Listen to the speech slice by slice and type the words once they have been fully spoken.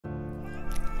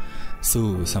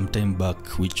So some time back,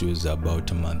 which was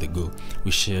about a month ago,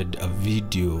 we shared a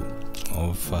video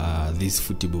of this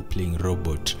football playing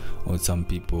robot, or some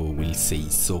people will say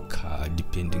soccer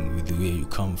depending with where you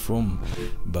come from,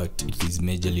 but it is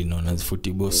majorly known as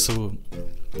football. So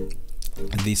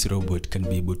this robot can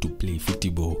be able to play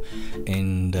football,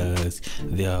 and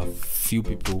there are few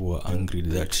people who are angry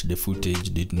that the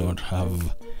footage did not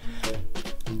have,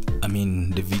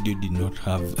 the video did not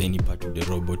have any part of the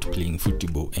robot playing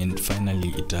football, and finally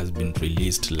it has been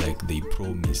released like they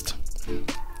promised.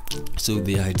 So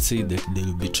they had said that they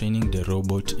will be training the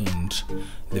robot and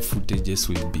the footages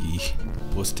will be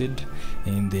posted,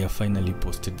 and they have finally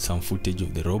posted some footage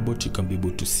of the robot. You can be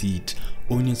able to see it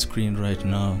on your screen right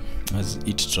now as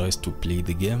it tries to play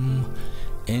the game,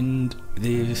 and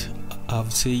they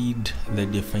have said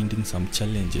that they're finding some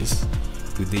challenges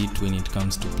with it when it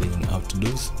comes to playing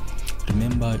outdoors.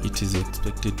 Remember, it is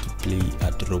expected to play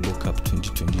at RoboCup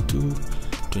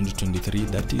 2023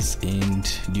 that is, and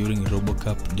during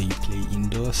RoboCup they play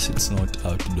indoors, it's not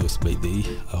outdoors by the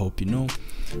way, I hope you know.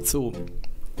 So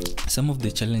some of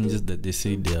the challenges that they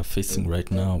say they are facing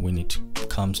right now when it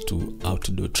comes to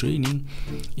outdoor training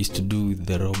is to do with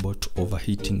the robot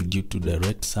overheating due to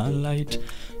direct sunlight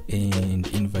and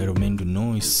environmental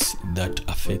noise that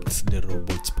affects the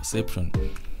robot's perception.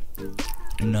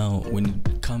 Now when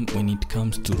it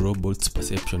comes to robots,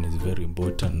 perception is very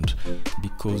important,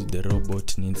 because the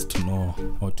robot needs to know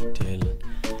how to tell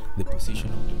the position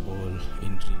of the ball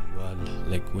in real world,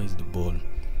 like where's the ball.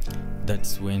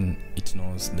 That's when it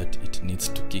knows that it needs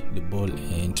to kick the ball,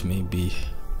 and maybe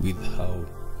with how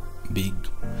big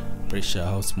pressure,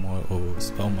 how small or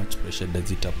how much pressure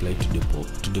does it apply to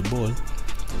the ball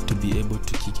to be able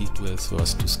to kick it well so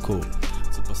as to score.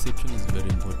 So perception is very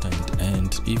important,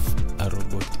 and if a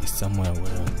robot is somewhere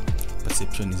where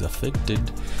perception is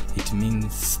affected, it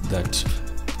means that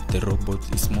the robot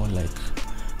is more like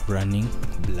running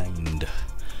blind.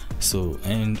 So,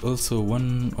 and also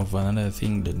another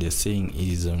thing that they're saying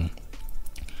is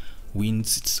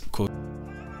winds.